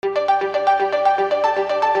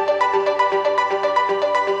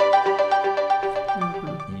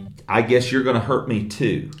I guess you're going to hurt me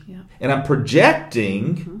too. Yeah. And I'm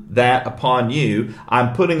projecting that upon you.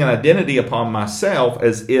 I'm putting an identity upon myself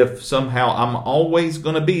as if somehow I'm always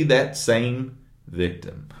going to be that same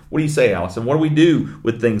victim. What do you say, Allison? What do we do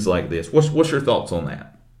with things like this? What's your thoughts on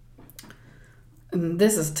that?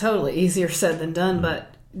 This is totally easier said than done,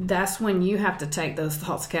 but that's when you have to take those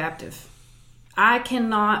thoughts captive. I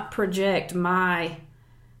cannot project my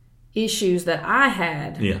issues that I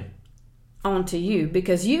had onto you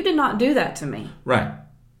because you did not do that to me. Right.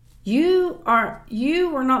 You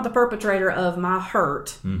were not the perpetrator of my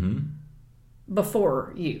hurt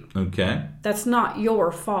before you. Okay. That's not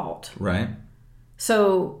your fault. Right.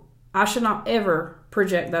 So I should not ever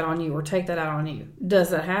project that on you or take that out on you.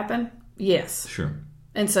 Does that happen? Yes. Sure.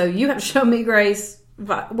 And so you have to show me grace.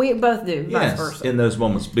 We both do, vice versa. In those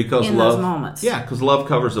moments. Because in love, those moments. Yeah, because love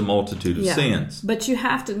covers a multitude of sins. But you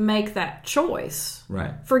have to make that choice.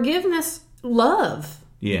 Right. Forgiveness, love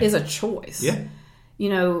is a choice. Yeah. You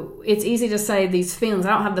know, it's easy to say these feelings. I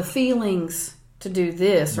don't have the feelings to do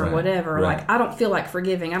this or whatever. Right. Like, I don't feel like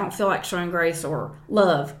forgiving. I don't feel like showing grace or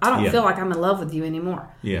love. I don't feel like I'm in love with you anymore.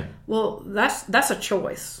 Yeah. Well, that's a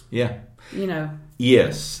choice. Yeah. You know.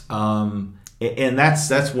 Yes. And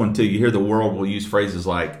that's one too. You hear the world will use phrases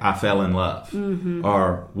like "I fell in love"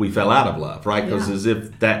 or "we fell out of love," right? Because as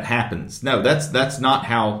if that happens. No, that's not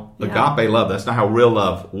how agape love. That's not how real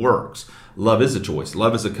love works. Love is a choice.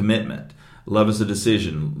 Love is a commitment. Love is a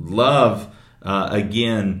decision. Love,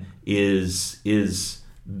 again, is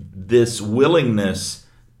this willingness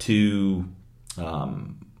to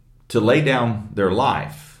lay down their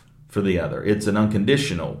life for the other. It's an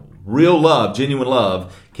unconditional. Real love, genuine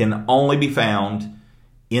love, can only be found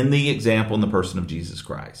in the example in the person of Jesus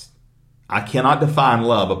Christ. I cannot define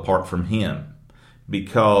love apart from Him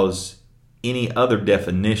because any other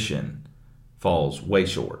definition falls way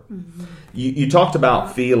short. You talked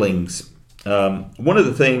about feelings. One of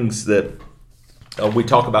the things that we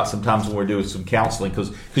talk about sometimes when we're doing some counseling,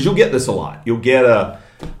 because you'll get this a lot. You'll get well,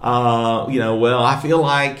 I feel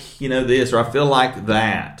like, this, or I feel like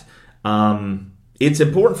that. It's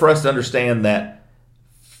important for us to understand that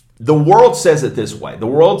the world says it this way. The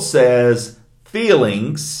world says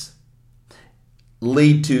feelings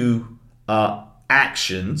lead to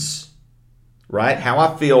actions, right? How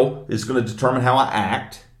I feel is going to determine how I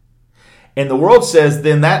act. And the world says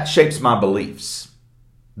then that shapes my beliefs.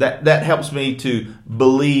 That helps me to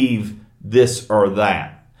believe this or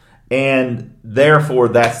that. And therefore,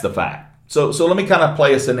 that's the fact. So let me kind of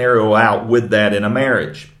play a scenario out with that in a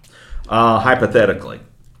marriage. Hypothetically.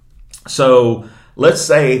 So let's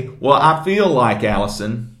say, well, I feel like,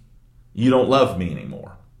 Allison, you don't love me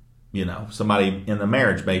anymore. Somebody in the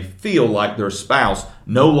marriage may feel like their spouse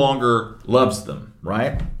no longer loves them,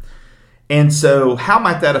 right? And so how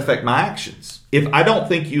might that affect my actions? If I don't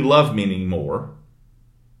think you love me anymore,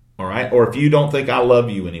 all right, or if you don't think I love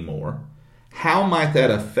you anymore, how might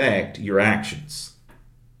that affect your actions?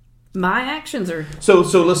 My actions are... So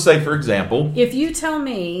let's say, for example... If you tell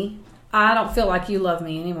me I don't feel like you love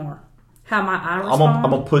me anymore, how might I respond?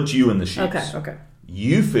 I'm going to put you in the shoes. Okay.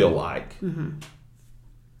 You feel like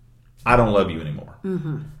I don't love you anymore.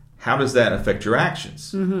 How does that affect your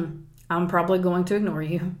actions? I'm probably going to ignore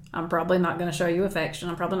you. I'm probably not going to show you affection.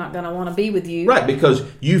 I'm probably not going to want to be with you. Right, because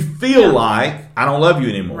you feel like I don't love you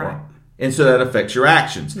anymore. Right. And so that affects your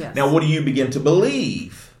actions. Yes. Now, what do you begin to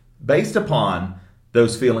believe based upon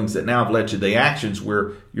those feelings that now have led to the actions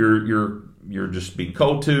where you're just being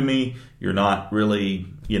cold to me, you're not really,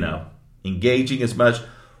 engaging as much?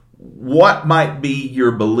 What might be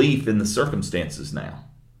your belief in the circumstances now?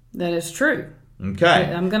 That is true.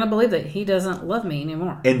 Okay. I'm going to believe that he doesn't love me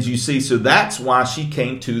anymore. And you see, so that's why she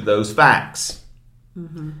came to those facts.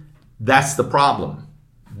 That's the problem.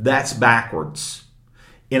 That's backwards.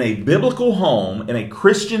 In a biblical home, in a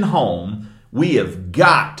Christian home, we have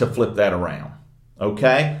got to flip that around.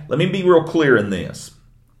 Okay? Let me be real clear in this.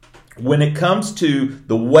 When it comes to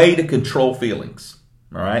the way to control feelings,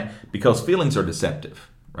 all right? Because feelings are deceptive,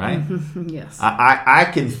 right? Yes. I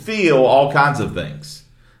can feel all kinds of things,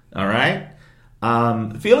 all right?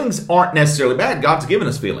 Feelings aren't necessarily bad. God's given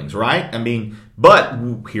us feelings, right? But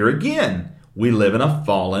here again, we live in a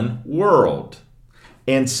fallen world.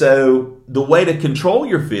 And so the way to control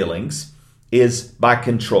your feelings is by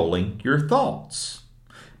controlling your thoughts.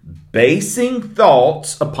 Basing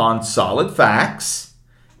thoughts upon solid facts.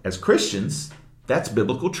 As Christians, that's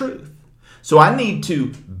biblical truth. So I need to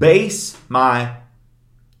base my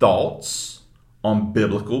thoughts on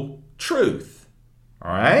biblical truth.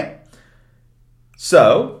 All right?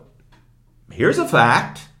 So, here's a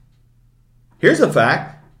fact.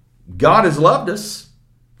 God has loved us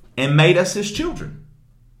and made us His children.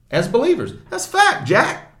 as believers. That's fact,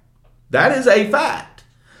 Jack. That is a fact.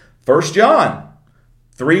 1 John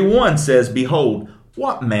 3:1 says, "Behold,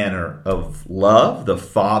 what manner of love the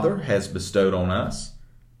Father has bestowed on us,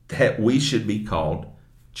 that we should be called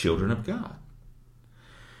children of God."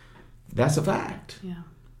 That's a fact. Yeah.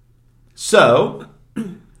 So,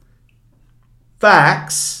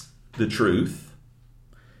 facts, the truth,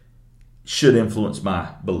 should influence my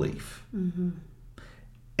belief. Mm-hmm.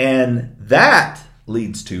 And that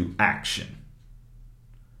leads to action,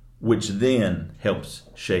 which then helps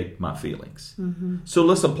shape my feelings. Mm-hmm. So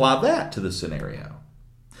let's apply that to the scenario.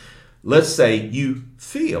 Let's say you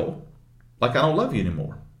feel like I don't love you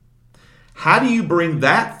anymore. How do you bring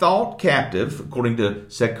that thought captive, according to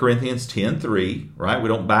 2 Corinthians 10:3, right? We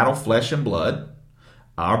don't battle flesh and blood.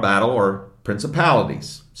 Our battle are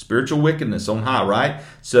principalities, spiritual wickedness on high, right?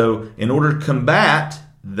 So in order to combat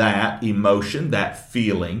that emotion, that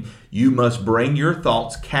feeling, you must bring your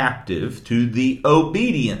thoughts captive to the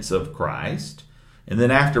obedience of Christ. And then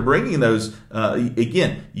after bringing those,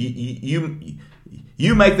 again,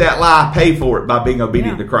 you make that lie pay for it by being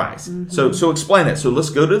obedient to Christ. Mm-hmm. So explain that. So let's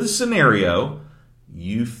go to the scenario.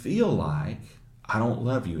 You feel like I don't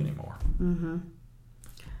love you anymore. Mm-hmm.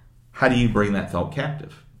 How do you bring that thought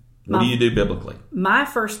captive? What do you do biblically? My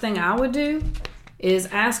first thing I would do is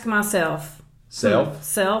ask myself.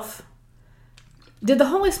 Self. Did the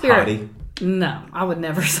Holy Spirit... Heidi? No, I would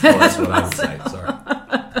never say that. That's what I would say. Sorry.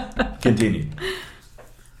 Continue.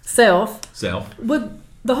 Self. Would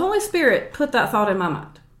the Holy Spirit put that thought in my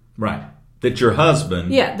mind? Right. That your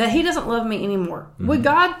husband... Yeah, that he doesn't love me anymore. Mm-hmm. Would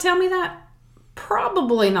God tell me that?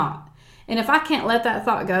 Probably not. And if I can't let that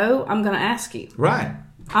thought go, I'm going to ask you. Right.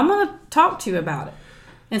 I'm going to talk to you about it.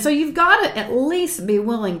 And so you've got to at least be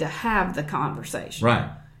willing to have the conversation. Right.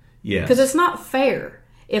 Yes. Because it's not fair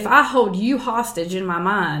if I hold you hostage in my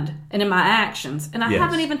mind and in my actions, and I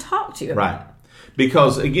haven't even talked to you about it.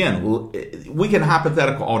 Because, again, we can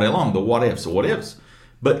hypothetical all day long, the what ifs.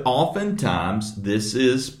 But oftentimes, this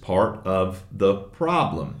is part of the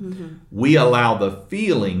problem. Mm-hmm. We allow the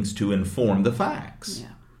feelings to inform the facts. Yeah.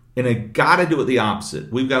 And it got to do it the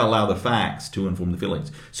opposite. We've got to allow the facts to inform the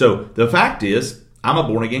feelings. So the fact is, I'm a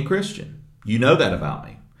born-again Christian. You know that about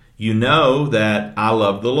me. You know that I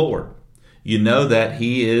love the Lord. You know that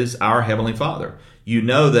He is our Heavenly Father. You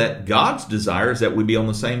know that God's desire is that we be on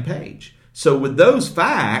the same page. So with those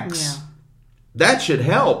facts, that should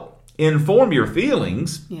help inform your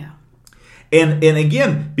feelings. Yeah. And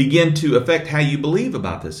again, begin to affect how you believe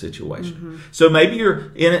about this situation. Mm-hmm. So maybe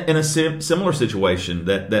you're in a similar situation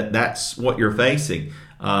that's what you're facing.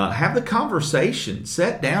 Have the conversation,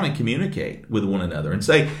 sit down and communicate with one another and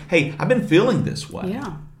say, hey, I've been feeling this way.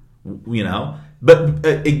 Yeah. You know, but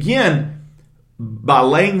again, by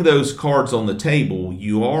laying those cards on the table,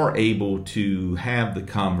 you are able to have the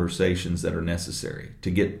conversations that are necessary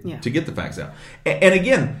to get the facts out. And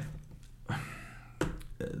again,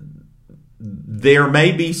 there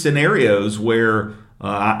may be scenarios where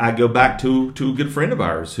I go back to a good friend of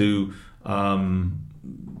ours who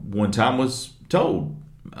one time was told,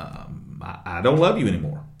 I don't love you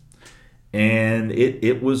anymore. And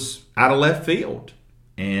it was out of left field.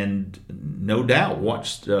 And no doubt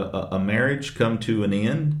watched a marriage come to an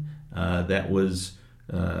end that was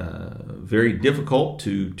very difficult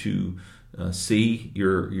to see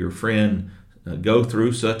your friend go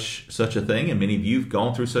through such a thing. And many of you have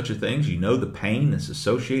gone through such a thing. You know the pain that's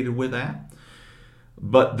associated with that.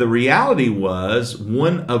 But the reality was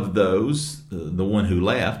one of those, the one who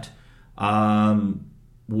left,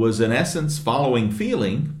 was in essence following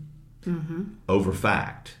feeling over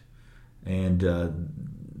fact. And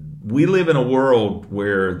we live in a world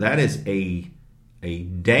where that is a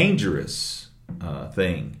dangerous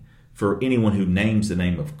thing for anyone who names the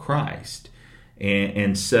name of Christ.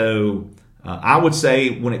 And so I would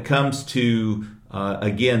say when it comes to,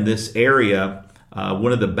 again, this area,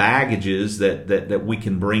 one of the baggages that we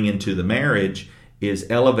can bring into the marriage is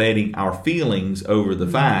elevating our feelings over the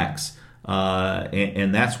facts.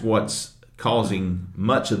 And that's what's causing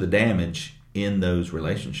much of the damage in those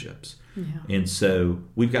relationships. Yeah. And so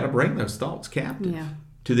we've got to bring those thoughts captive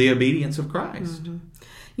to the obedience of Christ. Mm-hmm.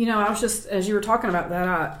 You know, I was just, as you were talking about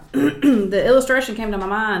that, the illustration came to my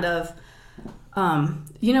mind of,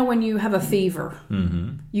 you know, when you have a fever,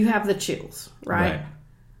 you have the chills, right?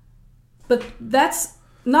 But that's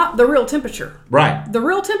not the real temperature. Right. The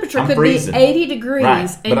real temperature I'm could freezing. be 80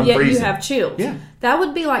 degrees, and yet freezing. you have chills. Yeah. That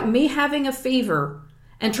would be like me having a fever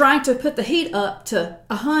and trying to put the heat up to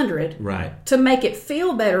 100 to make it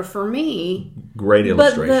feel better for me. Great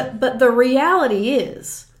illustration. But the reality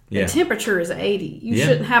is Yeah. The temperature is 80. You Yeah.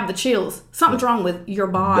 shouldn't have the chills. Something's wrong with your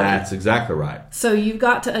body. That's exactly right. So you've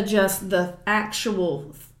got to adjust the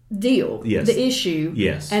actual deal, Yes. the issue,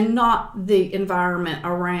 Yes. and not the environment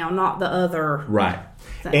around, not the other. Right.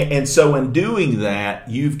 thing. And so in doing that,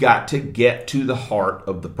 you've got to get to the heart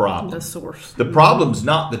of the problem. The source. The problem's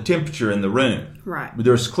not the temperature in the room. Right.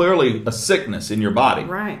 There's clearly a sickness in your body.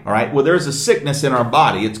 Right. All right. Well, there's a sickness in our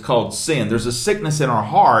body. It's called sin. There's a sickness in our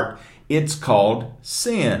heart. It's called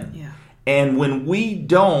sin. Yeah. And when we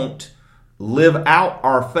don't live out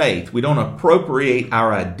our faith, we don't appropriate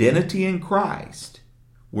our identity in Christ,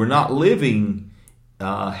 we're not living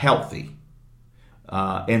healthy.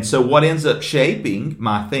 And so what ends up shaping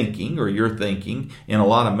my thinking or your thinking in a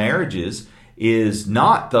lot of marriages is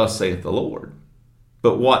not thus saith the Lord,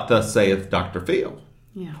 but what thus saith Dr. Phil.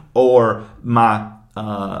 Yeah. Or my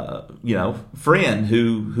friend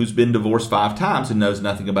who's been divorced 5 times and knows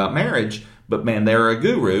nothing about marriage, but man, they're a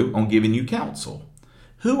guru on giving you counsel.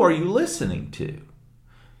 Who are you listening to?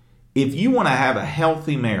 If you want to have a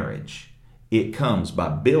healthy marriage, it comes by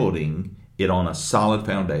building it on a solid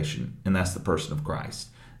foundation, and that's the person of Christ.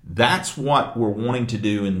 That's what we're wanting to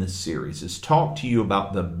do in this series, is talk to you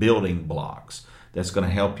about the building blocks that's going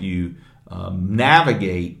to help you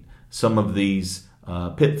navigate some of these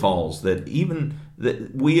pitfalls that even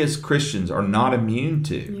that we as Christians are not immune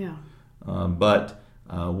to. Yeah. But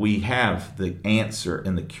we have the answer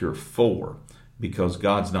and the cure for, because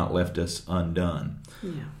God's not left us undone.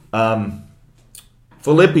 Yeah.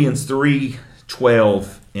 Philippians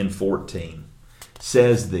 3:12 and 14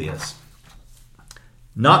 says this: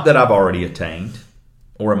 "Not that I've already attained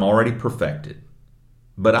or am already perfected,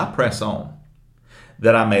 but I press on,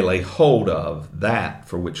 that I may lay hold of that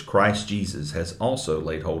for which Christ Jesus has also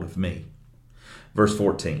laid hold of me." Verse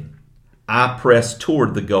 14, "I press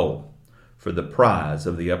toward the goal for the prize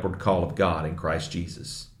of the upward call of God in Christ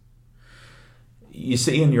Jesus." You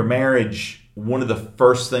see, in your marriage, one of the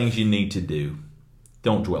first things you need to do,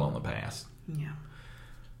 don't dwell on the past. Yeah.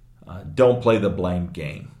 Don't play the blame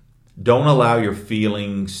game. Don't allow your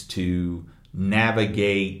feelings to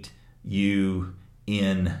navigate you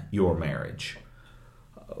in your marriage.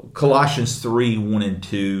 Colossians 3:1 and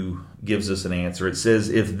 2 gives us an answer. It says,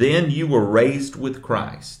 "If then you were raised with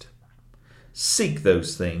Christ, seek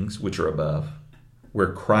those things which are above,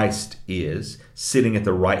 where Christ is, sitting at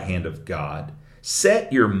the right hand of God.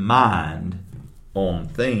 Set your mind on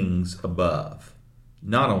things above,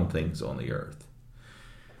 not on things on the earth."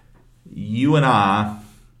 You and I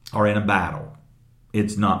are in a battle.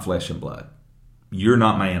 It's not flesh and blood. You're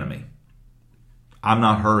not my enemy. I'm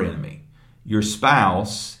not her enemy. Your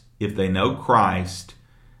spouse, if they know Christ,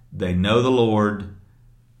 they know the Lord,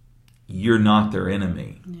 you're not their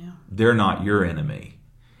enemy. Yeah. They're not your enemy.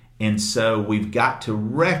 And so we've got to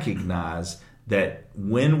recognize that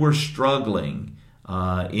when we're struggling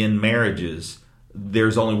in marriages,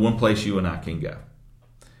 there's only one place you and I can go.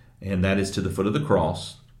 And that is to the foot of the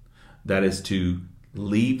cross. That is to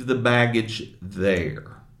leave the baggage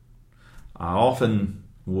there. I often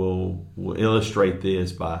will illustrate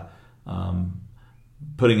this by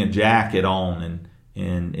putting a jacket on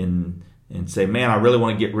and say, man, I really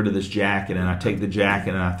want to get rid of this jacket. And I take the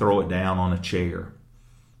jacket and I throw it down on a chair.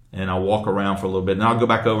 And I walk around for a little bit. And I'll go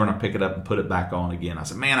back over and I pick it up and put it back on again. I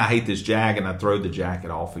say, man, I hate this jacket. And I throw the jacket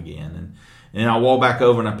off again. And I walk back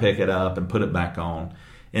over and I pick it up and put it back on.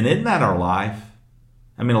 And isn't that our life?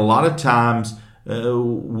 I mean, a lot of times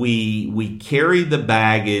we carry the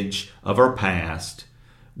baggage of our past.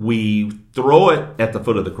 We throw it at the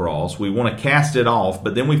foot of the cross. We want to cast it off,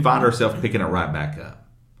 but then we find ourselves picking it right back up.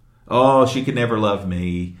 Oh, she could never love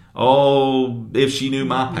me. Oh, if she knew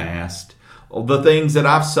my past. Oh, the things that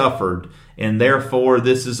I've suffered, and therefore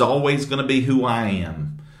this is always going to be who I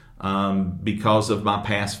am because of my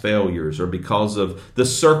past failures or because of the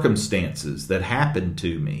circumstances that happened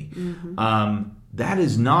to me. Mm-hmm. That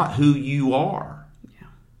is not who you are. Yeah.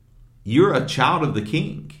 You're a child of the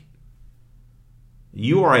King.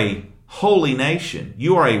 You are a holy nation.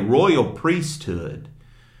 You are a royal priesthood.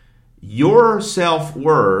 Your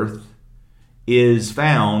self-worth is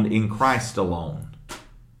found in Christ alone.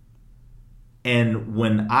 And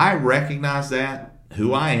when I recognize that,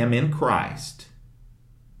 who I am in Christ,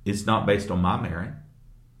 it's not based on my merit.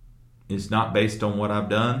 It's not based on what I've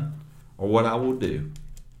done or what I will do.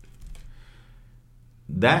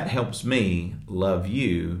 That helps me love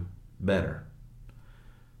you better,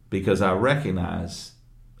 because I recognize,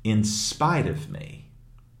 in spite of me,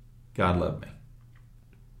 God loved me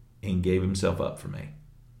and gave himself up for me.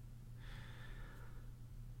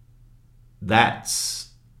 That's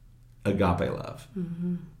agape love.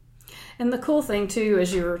 Mm-hmm. And the cool thing, too,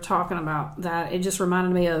 as you were talking about that, it just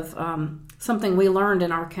reminded me of something we learned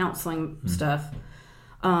in our counseling stuff.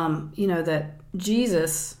 That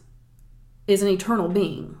Jesus is an eternal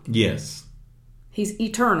being. Yes. He's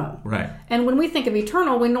eternal. Right. And when we think of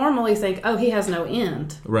eternal, we normally think, he has no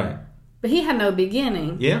end. Right. But he had no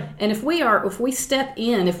beginning. Yeah. And if we are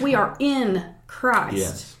in Christ,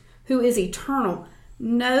 yes. who is eternal,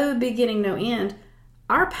 no beginning, no end,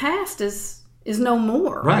 our past is no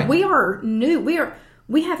more. Right. We are new.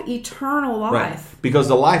 We have eternal life. Right. Because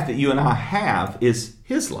the life that you and I have is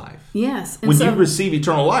his life. Yes. And when you receive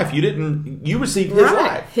eternal life, you received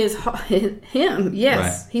his life. Him, yes.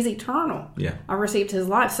 Right. He's eternal. Yeah. I received his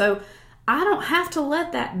life. So I don't have to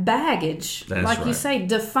let that baggage, you say,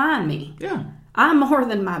 define me. Yeah. I'm more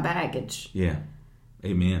than my baggage. Yeah.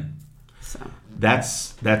 Amen. So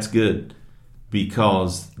that's good,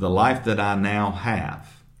 because the life that I now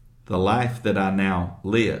have, the life that I now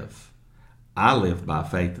live, I live by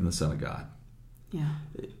faith in the Son of God. Yeah.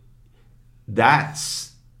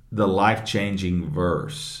 That's the life-changing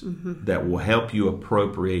verse that will help you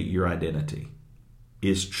appropriate your identity,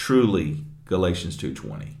 is truly Galatians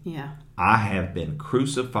 2:20. Yeah. I have been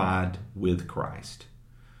crucified with Christ.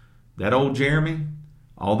 That old Jeremy,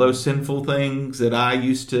 all those sinful things that I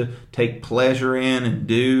used to take pleasure in and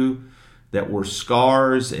do, that were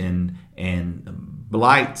scars and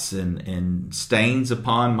blights and stains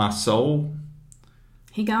upon my soul,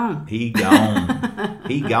 He gone. He gone.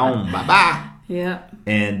 He gone. Bye-bye. Yeah.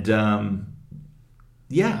 And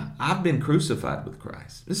I've been crucified with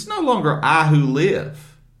Christ. It's no longer I who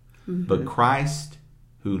live, but Christ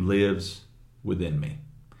who lives within me.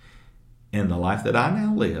 And the life that I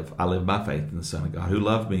now live, I live by faith in the Son of God who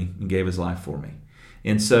loved me and gave his life for me.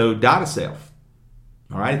 And so, die to self.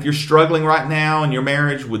 All right? If you're struggling right now in your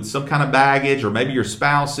marriage with some kind of baggage, or maybe your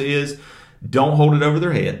spouse is, don't hold it over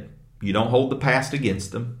their head. You don't hold the past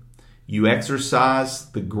against them. You exercise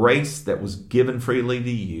the grace that was given freely to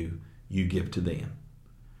you, you give to them.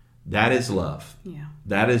 That is love. Yeah.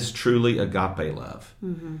 That is truly agape love.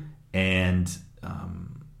 And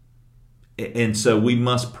so we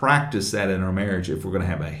must practice that in our marriage if we're going to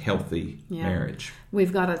have a healthy marriage.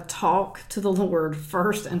 We've got to talk to the Lord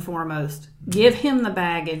first and foremost. Give him the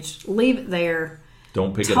baggage. Leave it there.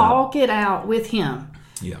 Don't pick it up. Talk it out with him.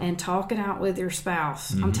 Yeah. And talk it out with your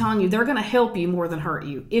spouse. I'm telling you, they're going to help you more than hurt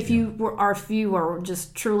you. If you are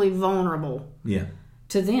just truly vulnerable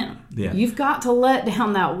to them. Yeah. You've got to let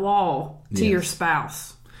down that wall to your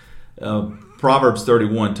spouse. Proverbs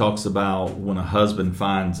 31 talks about when a husband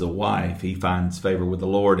finds a wife, he finds favor with the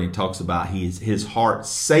Lord, and he talks about his heart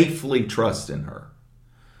safely trusts in her.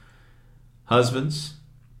 Husbands,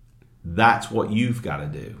 that's what you've got to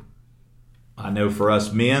do. I know for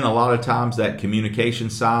us men, a lot of times that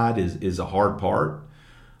communication side is a hard part,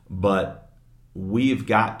 but we've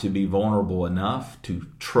got to be vulnerable enough to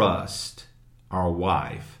trust our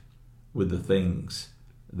wife with the things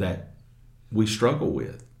that we struggle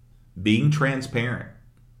with. Being transparent,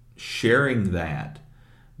 sharing that,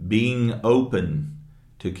 being open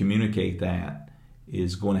to communicate that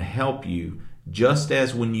is going to help you, just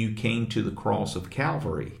as when you came to the cross of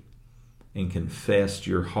Calvary and confessed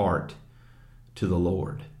your heart to the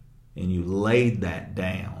Lord, and you laid that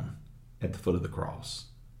down at the foot of the cross.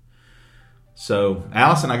 So,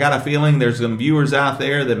 Allison, I got a feeling there's some viewers out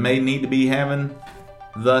there that may need to be having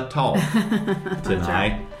the talk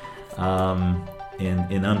tonight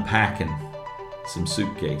in unpacking some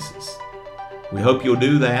suitcases. We hope you'll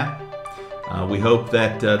do that. We hope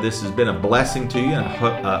that this has been a blessing to you, and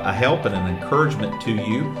a help and an encouragement to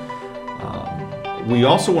you. We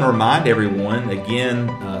also want to remind everyone, again,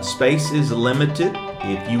 space is limited.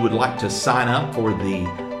 If you would like to sign up for the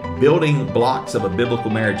Building Blocks of a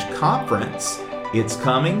Biblical Marriage Conference, it's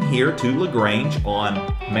coming here to LaGrange on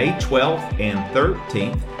May 12th and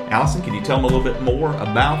 13th. Allison, can you tell them a little bit more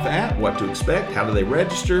about that? What to expect? How do they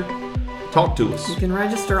register? Talk to us. You can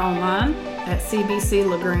register online at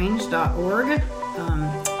cbclagrange.org,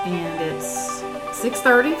 and it's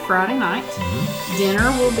 6:30 Friday night.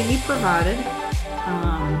 Dinner will be provided.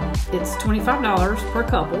 It's $25 per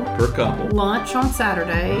couple. Per couple. Lunch on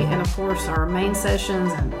Saturday, and of course our main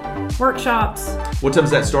sessions and workshops. What time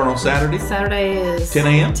does that start on Saturday? Saturday is 10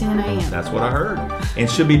 a.m.? 10 a.m. That's what I heard. And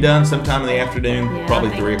should be done sometime in the afternoon,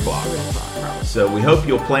 probably 3 o'clock. 3 o'clock, probably. So we hope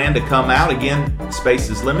you'll plan to come out. Again, space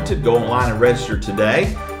is limited. Go online and register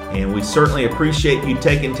today. And we certainly appreciate you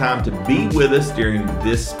taking time to be with us during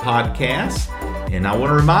this podcast. And I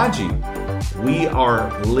want to remind you, we are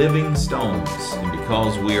living stones. And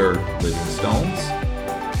because we are living stones,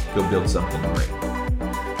 go build something great.